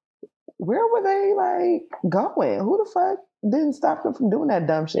 where were they like going? Who the fuck didn't stop them from doing that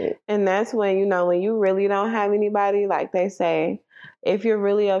dumb shit? And that's when, you know, when you really don't have anybody, like they say, if you're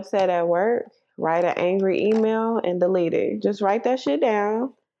really upset at work, write an angry email and delete it. Just write that shit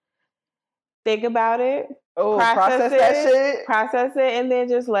down. Think about it. Oh, process that shit. Process it, and then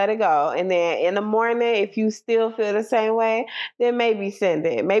just let it go. And then in the morning, if you still feel the same way, then maybe send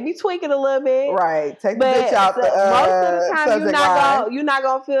it. Maybe tweak it a little bit. Right. Take the bitch out the most of the time, you're you're not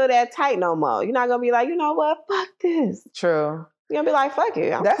gonna feel that tight no more. You're not gonna be like, you know what? Fuck this. True. You're gonna be like, fuck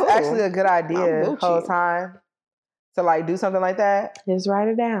it. That's cool. actually a good idea the whole time. To like do something like that. Just write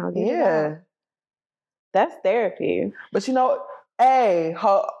it down. Yeah. That's therapy. But you know, hey,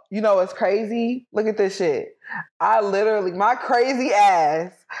 you know what's crazy? Look at this shit. I literally, my crazy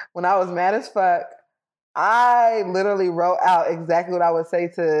ass, when I was mad as fuck, I literally wrote out exactly what I would say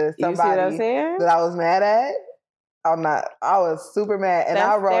to somebody that I was mad at. I was super mad. And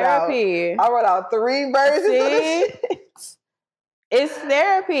I wrote out 3 versions of the shit. It's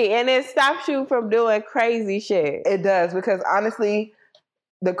therapy, and it stops you from doing crazy shit. It does, because honestly,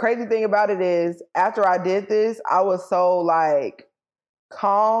 the crazy thing about it is, after I did this, I was so like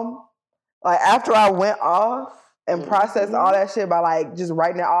calm. Like after I went off and processed all that shit by like just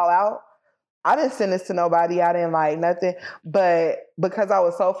writing it all out, I didn't send this to nobody. I didn't like nothing. But because I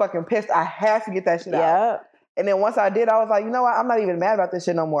was so fucking pissed, I had to get that shit out. And then once I did, I was like, you know what? I'm not even mad about this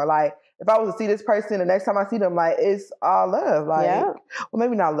shit no more. Like, if I was to see this person the next time I see them, like, it's all love. Like, well,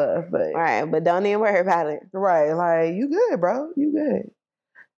 maybe not love, but. Right, but don't even worry about it. Right, like, you good, bro. You good.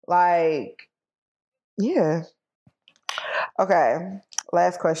 Like, yeah. Okay,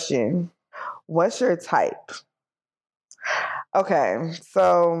 last question. What's your type? Okay,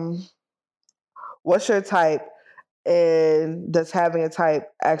 so what's your type, and does having a type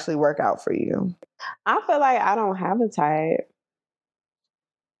actually work out for you? I feel like I don't have a type.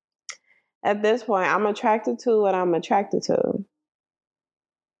 At this point, I'm attracted to what I'm attracted to.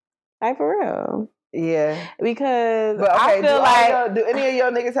 Like, for real. Yeah. Because I feel like... do any of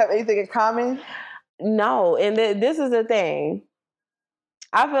your niggas have anything in common? No. And this is the thing.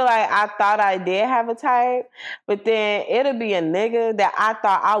 I feel like I thought I did have a type, but then it'll be a nigga that I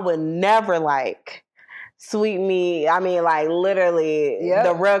thought I would never like. Sweep me. I mean, like, literally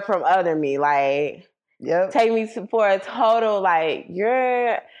the rug from under me. Like, take me for a total, like,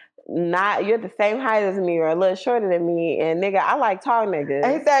 you're the same height as me or a little shorter than me, and nigga, I like tall niggas.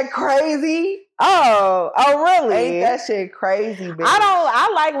 Ain't that crazy? Oh, really? Ain't that shit crazy, bitch?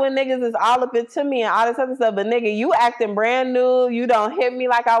 I like when niggas is all up into me and all this other stuff, but nigga, you acting brand new, you don't hit me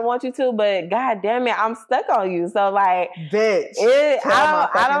like I want you to, but god damn it, I'm stuck on you. So like, bitch,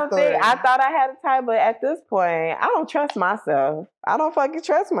 I don't think, I thought I had a type, but at this point, I don't trust myself. I don't fucking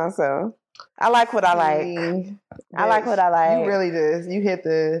trust myself. I like what I like. Bitch, I like what I like. You really you hit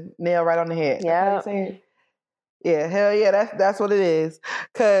the nail right on the head. Yeah. Yeah, hell yeah, that's what it is.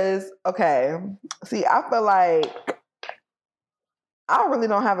 Cause, okay, see, I feel like I really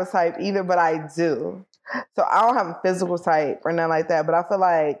don't have a type either, but I do. So I don't have a physical type or nothing like that, but I feel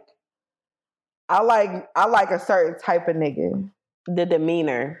like I like a certain type of nigga. The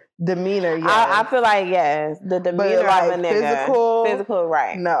demeanor, yes. I feel like, yes, the demeanor of a nigga. Physical,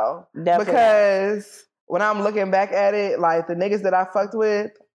 right. No. Definitely. Because when I'm looking back at it, like the niggas that I fucked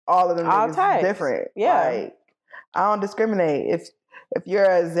with, all of them niggas different. Yeah. Like, I don't discriminate. If you're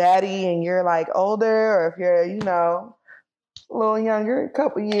a zaddy and you're like older, or if you're, you know, a little younger,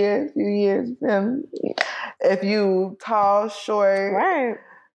 a few years, if you tall, short, right,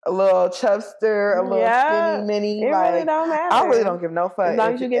 a little chubster, a little skinny mini, it like, really don't matter. I really don't give no fuck. As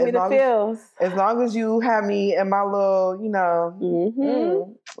long as you give me the feels. As long as you have me in my little, you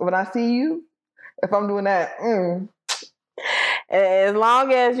know, when I see you, if I'm doing that, as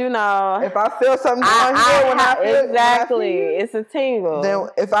long as, you know, if I feel something down here when I feel exactly, it's a tingle. Then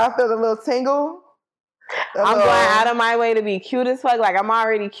if I feel a little tingle, I'm going out of my way to be cute as fuck. Like, I'm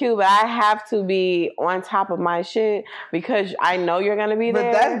already cute, but I have to be on top of my shit because I know you're gonna be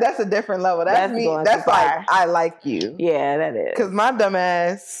there. But that's a different level. That's me. That's like, I like you. Yeah, that is. Because my dumb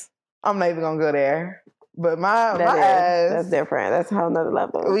ass, I'm not even gonna go there. But my ass, that's different. That's a whole nother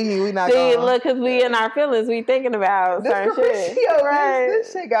level. We not. See, look, because we in our feelings, we thinking about certain shit. Right?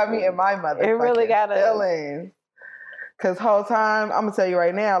 This shit got me in my motherfucking It really got feelings. Cause whole time, I'm gonna tell you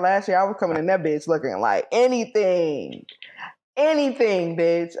right now, last year I was coming in that bitch looking like anything,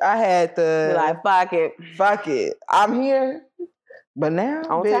 bitch. I had to be like, fuck it. I'm here. But now,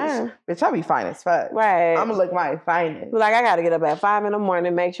 on time. bitch, I be fine as fuck. Right. I'm gonna look my finest. Like, I gotta get up at 5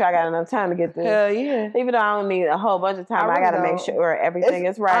 a.m, make sure I got enough time to get this. Hell yeah. Even though I don't need a whole bunch of time, I gotta make sure everything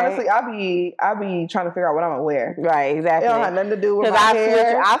is right. Honestly, I be trying to figure out what I'm gonna wear. Right, exactly. It don't have nothing to do with my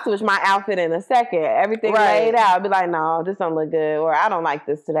hair. I'll switch my outfit in a second. Everything laid out. I'll be like, no, this don't look good, or I don't like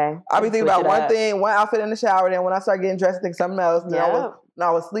this today. I'll be thinking about one outfit in the shower, then when I start getting dressed, I think something else. Then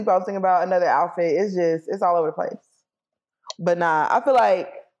I was asleep, I was thinking about another outfit. It's all over the place. But nah, I feel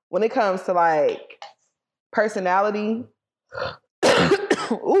like when it comes to like personality,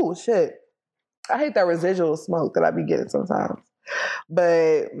 ooh, shit. I hate that residual smoke that I be getting sometimes.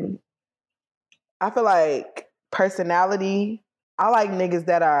 But I feel like personality, I like niggas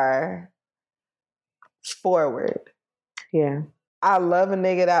that are forward. Yeah. I love a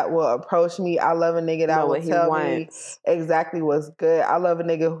nigga that will approach me. I love a nigga that will tell me exactly what's good. I love a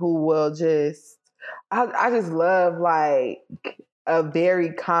nigga who will just, I just love like a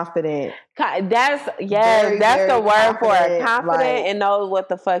very confident. That's the word for it. Confident, like, and knows what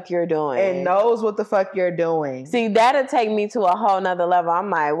the fuck you're doing. See, that'll take me to a whole nother level. I'm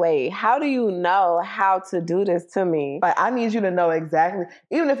like, wait, how do you know how to do this to me? Like, I need you to know exactly.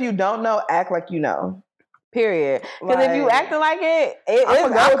 Even if you don't know, act like you know. Period. Because like, if you acting like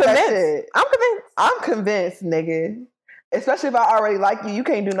I'm convinced. I'm convinced, nigga. Especially if I already like you, you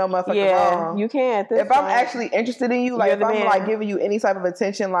can't do no motherfucking wrong. You can't. If I'm actually interested in you, like if I'm like giving you any type of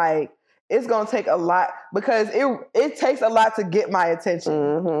attention, like it's gonna take a lot because it takes a lot to get my attention.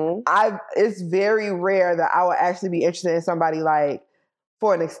 Mm-hmm. It's very rare that I would actually be interested in somebody like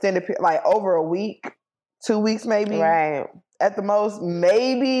for an extended period, like over a week, 2 weeks maybe. Right. At the most,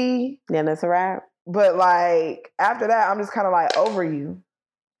 maybe. Then that's a wrap. But like after that, I'm just kind of like over you.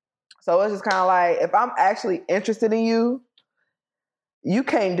 So it's just kind of like, if I'm actually interested in you, you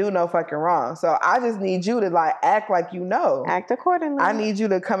can't do no fucking wrong. So I just need you to like act like you know. Act accordingly. I need you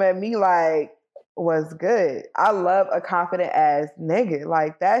to come at me like, what's good? I love a confident ass nigga.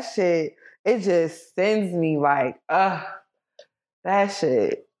 Like that shit, it just sends me like, that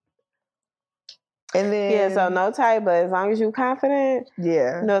shit. And then so no type, but as long as you confident,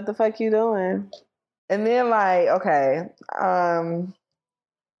 you know what the fuck you doing. And then like, okay,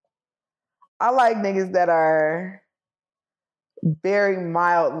 I like niggas that are very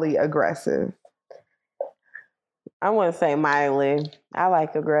mildly aggressive. I wouldn't say mildly. I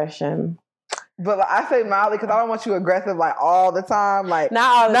like aggression. But like, I say mildly because I don't want you aggressive like all the time. Like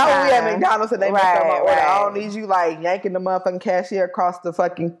not all the time. Not when we at McDonald's and they mess up my order. I don't need you like yanking the motherfucking cashier across the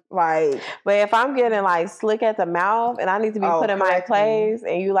fucking like. But if I'm getting like slick at the mouth and I need to be put in my place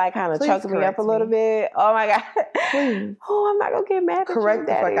and you like kind of choking me up a little bit, oh my god, please. Oh, I'm not gonna get mad. Correct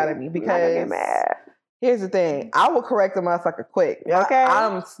the fuck out of me because I'm not gonna get mad. Here's the thing: I will correct the motherfucker quick. Okay,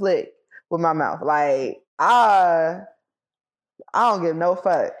 I'm slick with my mouth. Like I don't give no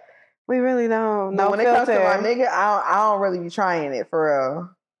fuck. We really don't. But when it comes to my nigga, I don't really be trying it for real.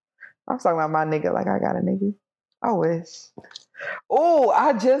 I'm talking about my nigga like I got a nigga. I wish. Oh,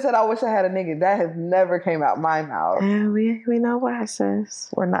 I just said I wish I had a nigga. That has never came out my mouth. We know why, sis.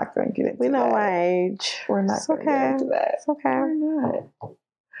 We're not going to get into that. We know why age. We're not going to get into that. It's okay. We're not.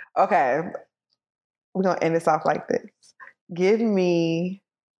 Okay. We're going to end this off like this. Give me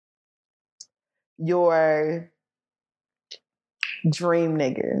your dream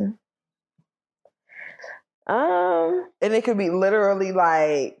nigga. And it could be literally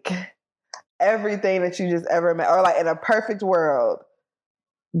like everything that you just ever met, or like in a perfect world,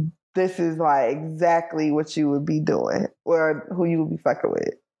 this is like exactly what you would be doing or who you would be fucking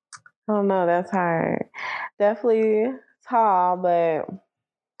with. Oh no, that's hard. Definitely tall, but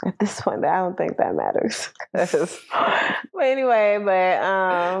at this point, I don't think that matters. But anyway,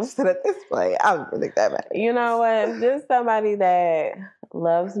 so at this point, I don't think that matters. You know what? Just somebody that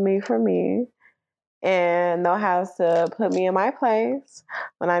loves me for me. And know how to put me in my place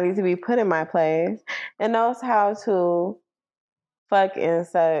when I need to be put in my place, and knows how to fuck and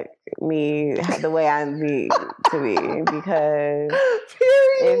suck me the way I need to be. Because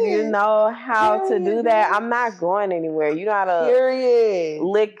if you know how to do that, I'm not going anywhere. You know how to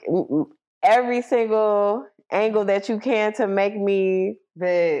lick every single angle that you can to make me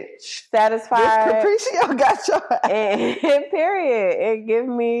satisfied. This Capriccio got your ass. And period. It give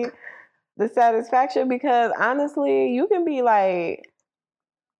me the satisfaction because honestly, you can be like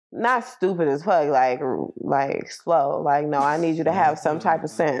not stupid as fuck, like slow. Like, no, I need you to have some type of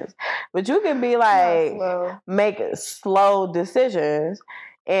sense. But you can be like make slow decisions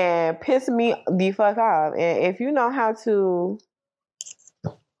and piss me the fuck off. And if you know how to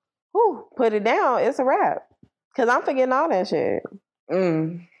put it down, it's a wrap. Cause I'm forgetting all that shit.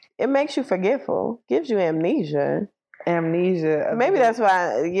 It makes you forgetful, gives you amnesia. Amnesia. Maybe that's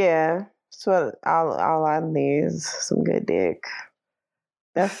why. Yeah, that's what all I need is some good dick.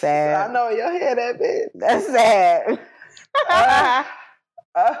 That's sad. I know in your head that bitch. That's sad.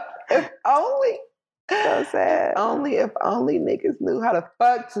 If only. So sad. If only niggas knew how the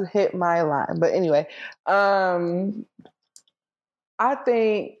fuck to hit my line. But anyway, I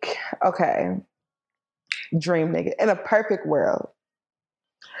think, okay, dream nigga. In a perfect world,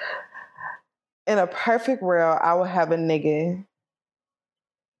 I would have a nigga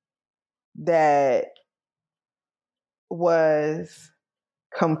that was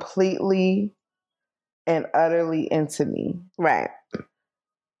completely and utterly into me. Right.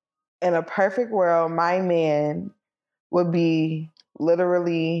 In a perfect world, my man would be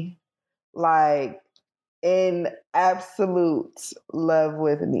literally like in absolute love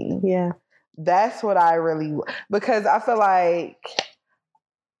with me. Yeah. That's what I really, because I feel like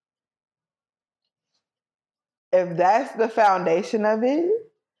if that's the foundation of it,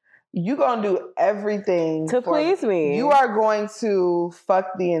 you're going to do everything to please me. You are going to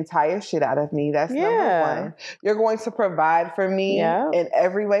fuck the entire shit out of me. That's number one. You're going to provide for me in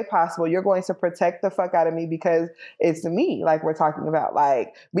every way possible. You're going to protect the fuck out of me because it's me, like we're talking about.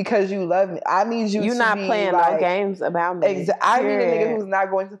 Like, because you love me. I need you You're to not be playing no games about me. I need a nigga who's not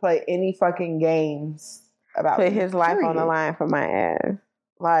going to play any fucking games about me. Put his life on the line for my ass.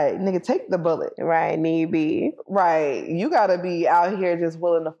 Like, nigga, take the bullet. Right, need be. Right. You gotta be out here just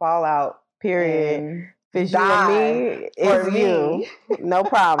willing to fall out. Period. If it's you and me, it's you. No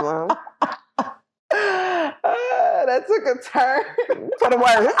problem. That took a turn for the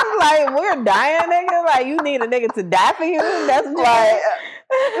worse. Like, we're dying, nigga. Like, you need a nigga to die for you. That's like,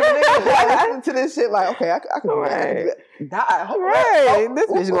 listen to this shit. Like, okay, I can do that. Die. Right. This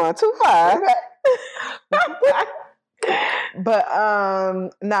bitch going too far. But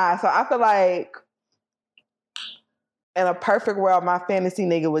nah, so I feel like in a perfect world, my fantasy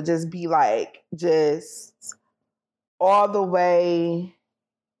nigga would just be like just all the way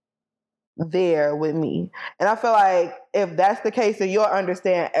there with me. And I feel like if that's the case, then you'll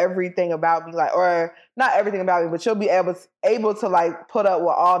understand everything about me, like, or not everything about me, but you'll be able to like put up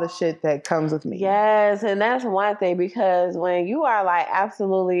with all the shit that comes with me. Yes, and that's one thing, because when you are like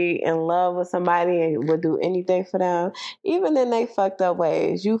absolutely in love with somebody and would do anything for them, even in they fucked up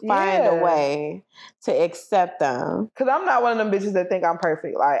ways, you find a way to accept them. Because I'm not one of them bitches that think I'm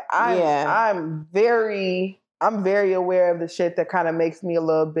perfect. Like I'm very aware of the shit that kind of makes me a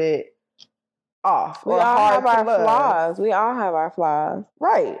little bit off. We all have our flaws. We all have our flaws.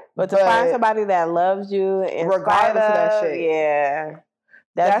 Right. But to find somebody that loves you regardless of that shit. Yeah.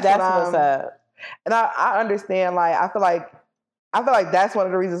 That's what's up. And I understand, like, I feel like that's one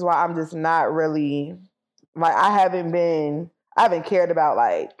of the reasons why I'm just not really, like, I haven't cared about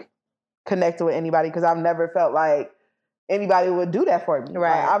like connecting with anybody, because I've never felt like anybody would do that for me.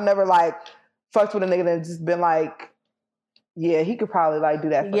 Right. Like, I've never like fucked with a nigga and just been like, yeah, he could probably like do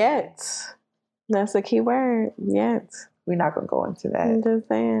that for me. That's the key word. Yet. We're not going to go into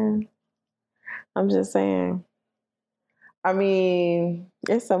that. I'm just saying. I mean,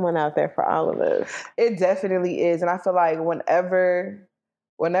 there's someone out there for all of us. It definitely is. And I feel like whenever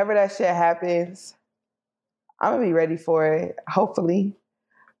that shit happens, I'm going to be ready for it. Hopefully.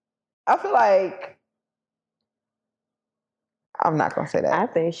 I feel like I'm not going to say that. I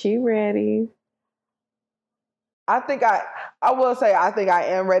think she ready. I will say I think I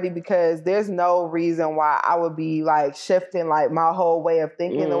am ready, because there's no reason why I would be like shifting like my whole way of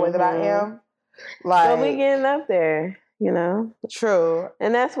thinking the way that I am. Like, but we getting up there, you know. True.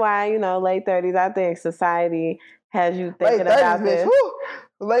 And that's why, you know, late 30s, I think society has you thinking about this. Woo.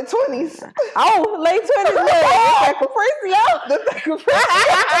 Late 20s. Oh, late 20s. That's Capriccio.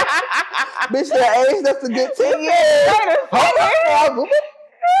 Bitch, that age, that's a good 10 years.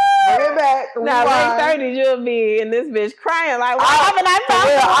 Bring it back. Now, late 30s, you'll be in this bitch crying like, why haven't I talked?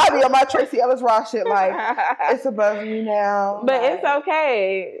 I'll be on my Tracy Ellis Ross shit like, it's above me now. But it's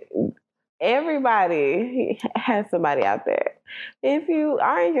okay. Everybody has somebody out there. If you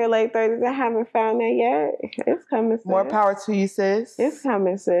are in your late 30s and haven't found that yet, it's coming, sis. More power to you, sis. It's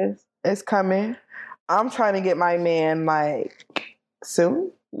coming, sis. It's coming. I'm trying to get my man like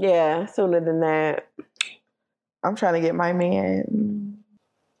soon. Yeah, sooner than that. I'm trying to get my man.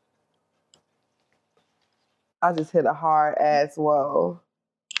 I just hit a hard ass whoa.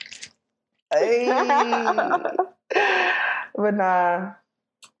 Hey. But nah,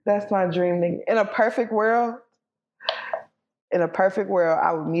 that's my dream nigga. In a perfect world, I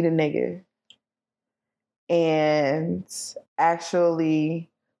would meet a nigga and actually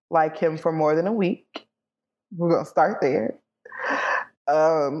like him for more than a week. We're gonna start there.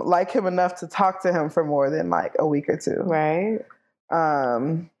 like him enough to talk to him for more than like a week or two. Right.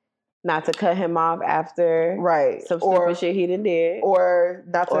 Not to cut him off after some stupid shit he did. Or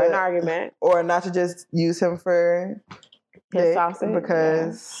not to an argument. Or not to just use him for his sausage.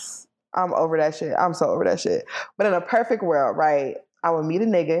 Because I'm over that shit. I'm so over that shit. But in a perfect world, right, I would meet a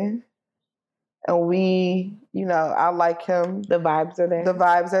nigga and we, you know, I like him. The vibes are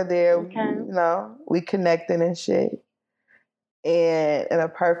there. Okay. You know, we connecting and shit. And in a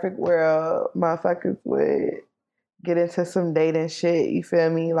perfect world, motherfuckers would get into some dating shit, you feel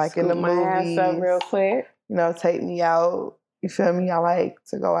me? Like in the movies. My ass up real quick. You know, take me out. You feel me? I like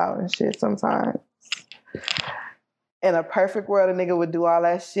to go out and shit sometimes. In a perfect world, a nigga would do all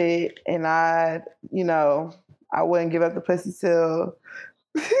that shit and I wouldn't give up the pussy till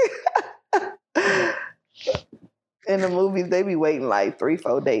in the movies they be waiting like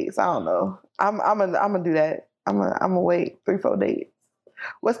 3-4 days. I don't know. I'm gonna do that. I'm gonna wait 3-4 days.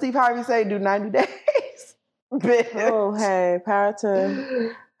 What Steve Harvey say? Do 90 days. Bitch. Oh, hey, power to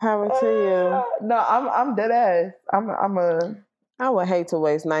you. No, I'm dead ass. I would hate to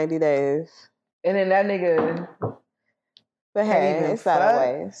waste 90 days. And then that nigga. But hey, it's not a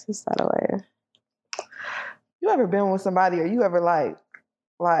waste. It's not a waste. You ever been with somebody, or you ever like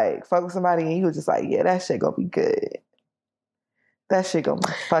fuck with somebody, and you was just like, yeah, that shit gonna be good. That shit gonna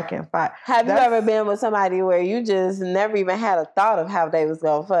be fucking fire. Have you ever been with somebody where you just never even had a thought of how they was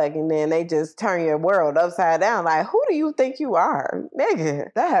gonna fuck, and then they just turn your world upside down? Like, who do you think you are, nigga?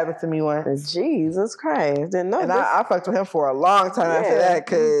 That happened to me once. Jesus Christ! Didn't know. And I fucked with him for a long time after that,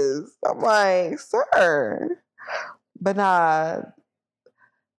 because I'm like, sir. But nah,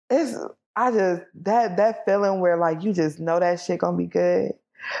 that feeling where like you just know that shit gonna be good,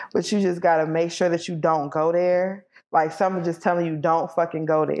 but you just gotta make sure that you don't go there. Like someone just telling you don't fucking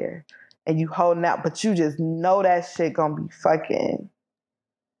go there, and you holding out, but you just know that shit gonna be fucking.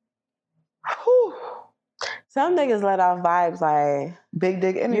 Whew. Some niggas let off vibes like big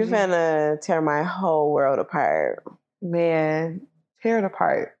dick energy. You finna tear my whole world apart, man. Tear it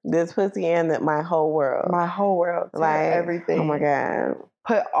apart. This pussy and my whole world. My whole world. Tear like everything. Oh my God.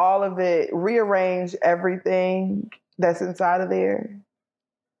 Put all of it. Rearrange everything that's inside of there.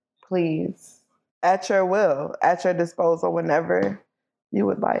 Please. At your will, at your disposal, whenever you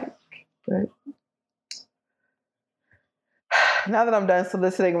would like. But now that I'm done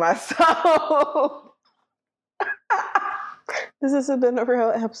soliciting my soul, this has been a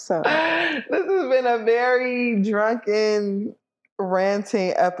real episode. This has been a very drunken,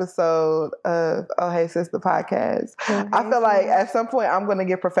 ranting episode of Oh Hey Sister podcast. I feel like at some point I'm going to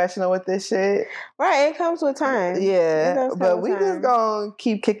get professional with this shit. Right, it comes with time. Yeah, but we just going to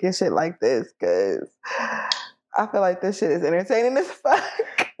keep kicking shit like this because I feel like this shit is entertaining as fuck.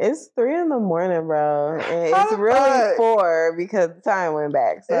 It's 3 a.m, bro. And it's really 4 because the time went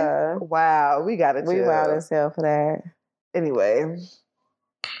back. So wow, we got to chill. We wild as hell for that. Anyway.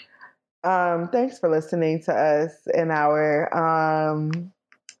 Thanks for listening to us and our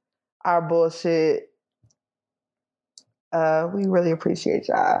bullshit. We really appreciate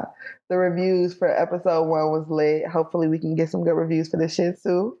y'all. The reviews for episode 1 was lit. Hopefully we can get some good reviews for this shit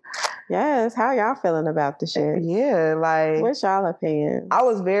too. Yes, how y'all feeling about the shit? Yeah, like what's y'all opinion? I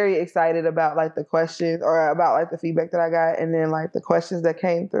was very excited about like the questions or about like the feedback that I got and then like the questions that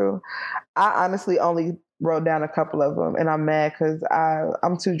came through. I honestly only wrote down a couple of them, and I'm mad because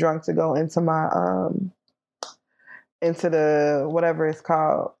I'm too drunk to go into my into the whatever it's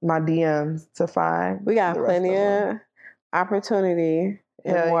called, my DMs to find. We got plenty of opportunity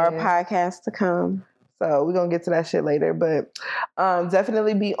and more podcasts to come. So we're gonna get to that shit later, but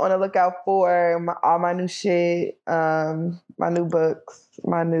definitely be on the lookout for all my new shit, my new books,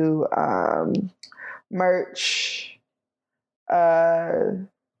 my new merch, all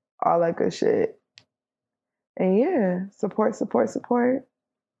that good shit. And yeah, support.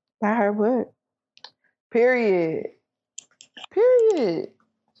 Buy her book. Period.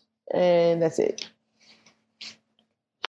 And that's it.